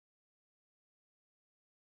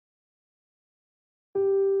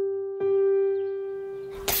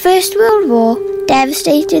First World War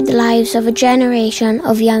devastated the lives of a generation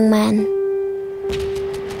of young men.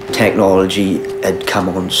 Technology had come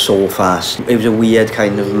on so fast. It was a weird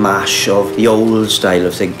kind of mash of the old style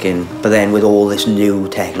of thinking, but then with all this new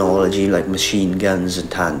technology like machine guns and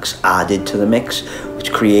tanks added to the mix,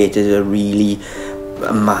 which created a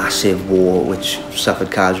massive war which suffered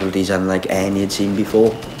casualties unlike any had seen before.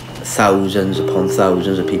 Thousands upon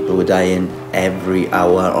thousands of people were dying every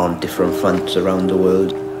hour on different fronts around the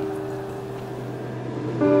world.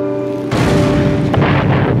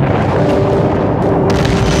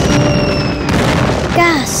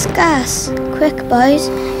 Gas, quick boys,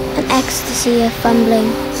 an ecstasy of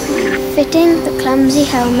fumbling, fitting the clumsy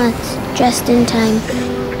helmets just in time.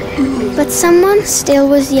 But someone still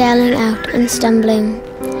was yelling out and stumbling,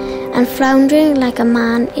 and floundering like a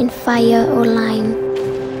man in fire or lime.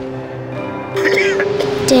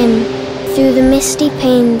 Dim, through the misty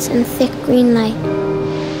panes and thick green light,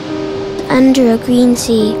 under a green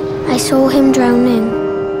sea, I saw him drowning.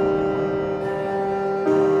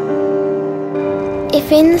 If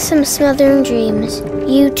in some smothering dreams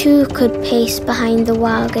you too could pace behind the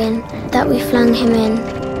wagon that we flung him in,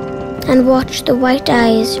 and watch the white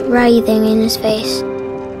eyes writhing in his face,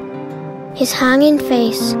 his hanging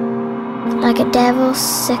face like a devil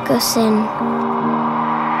sick of sin.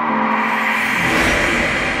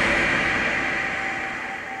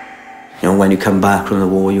 You know, when you come back from the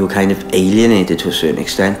war, you're kind of alienated to a certain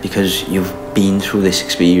extent because you've been through this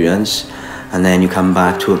experience, and then you come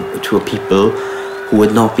back to a people who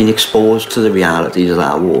had not been exposed to the realities of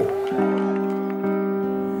that war.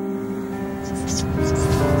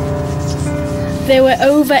 There were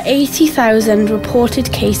over 80,000 reported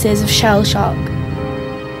cases of shell shock.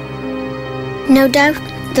 No doubt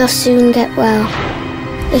they'll soon get well.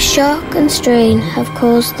 The shock and strain have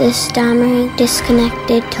caused this stammering,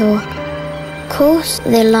 disconnected talk. Of course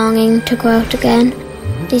they're longing to go out again,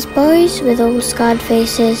 these boys with old scarred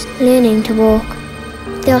faces learning to walk.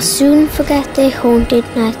 They'll soon forget their haunted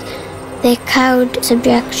night, their cowed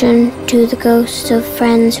subjection to the ghosts of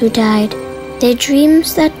friends who died, their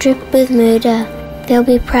dreams that drip with murder. They'll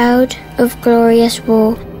be proud of glorious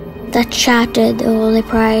war that shattered all their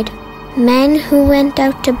pride. Men who went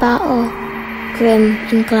out to battle, grim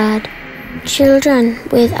and glad. Children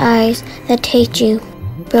with eyes that hate you,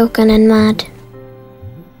 broken and mad.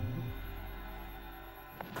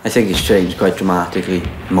 I think it's changed quite dramatically,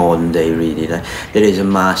 modern day really. There is a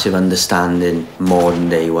massive understanding, modern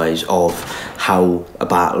day wise, of how a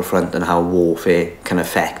battlefront and how warfare can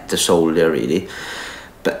affect the soldier really.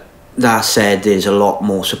 But that said, there's a lot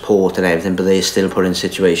more support and everything, but they're still put in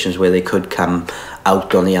situations where they could come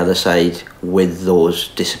out on the other side with those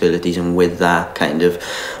disabilities and with that kind of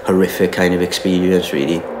horrific kind of experience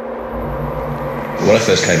really. When I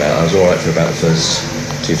first came out, I was alright for about the first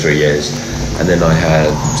 2-3 years. And then I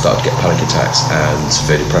had started to get panic attacks and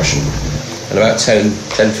severe depression. And about 10-15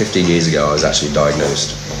 years ago, I was actually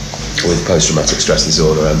diagnosed with post-traumatic stress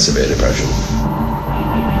disorder and severe depression.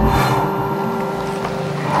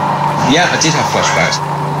 Yeah, I did have flashbacks.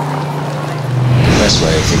 The best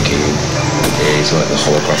way of thinking is like the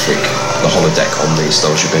holodeck on the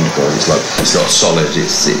Starship Enterprise. It's not solid,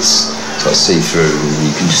 it's like see-through, and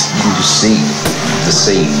you can just see the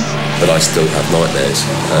scene. But I still have nightmares,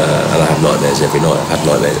 and I have nightmares every night. I've had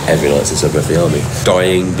nightmares every night since I've left the army.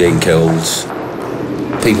 Dying, being killed,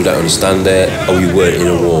 people don't understand it. Oh, you weren't in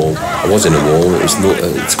a war. I was in a war,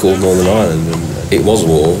 it's called Northern Ireland, and it was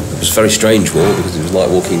war. It was a very strange war because it was like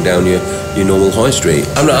walking down your normal high street.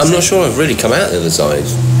 I'm not sure I've really come out the other side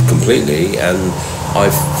completely, and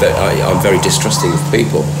I'm very distrusting of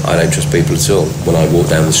people. I don't trust people at all. When I walk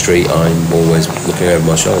down the street, I'm always looking over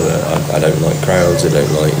my shoulder. I don't like crowds. I don't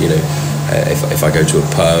like, if I go to a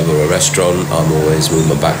pub or a restaurant, I'm always with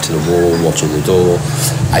my back to the wall, watching the door.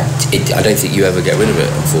 I don't think you ever get rid of it,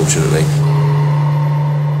 unfortunately.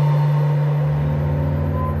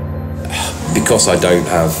 Because I don't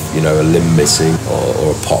have, a limb missing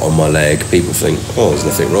or a pot on my leg, people think, oh, there's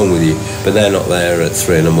nothing wrong with you. But they're not there at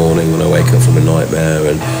 3 in the morning when I wake up from a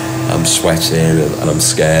nightmare and I'm sweating and I'm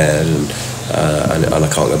scared and I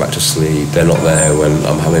can't go back to sleep. They're not there when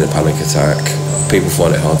I'm having a panic attack. People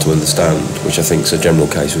find it hard to understand, which I think is a general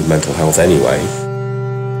case with mental health anyway.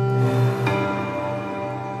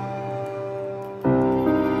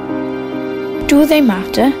 Do they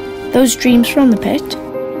matter, those dreams from the pit?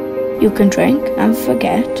 You can drink and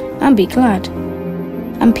forget and be glad,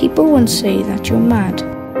 and people won't say that you're mad,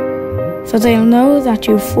 for they'll know that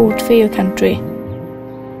you fought for your country,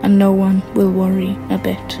 and no one will worry a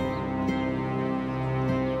bit.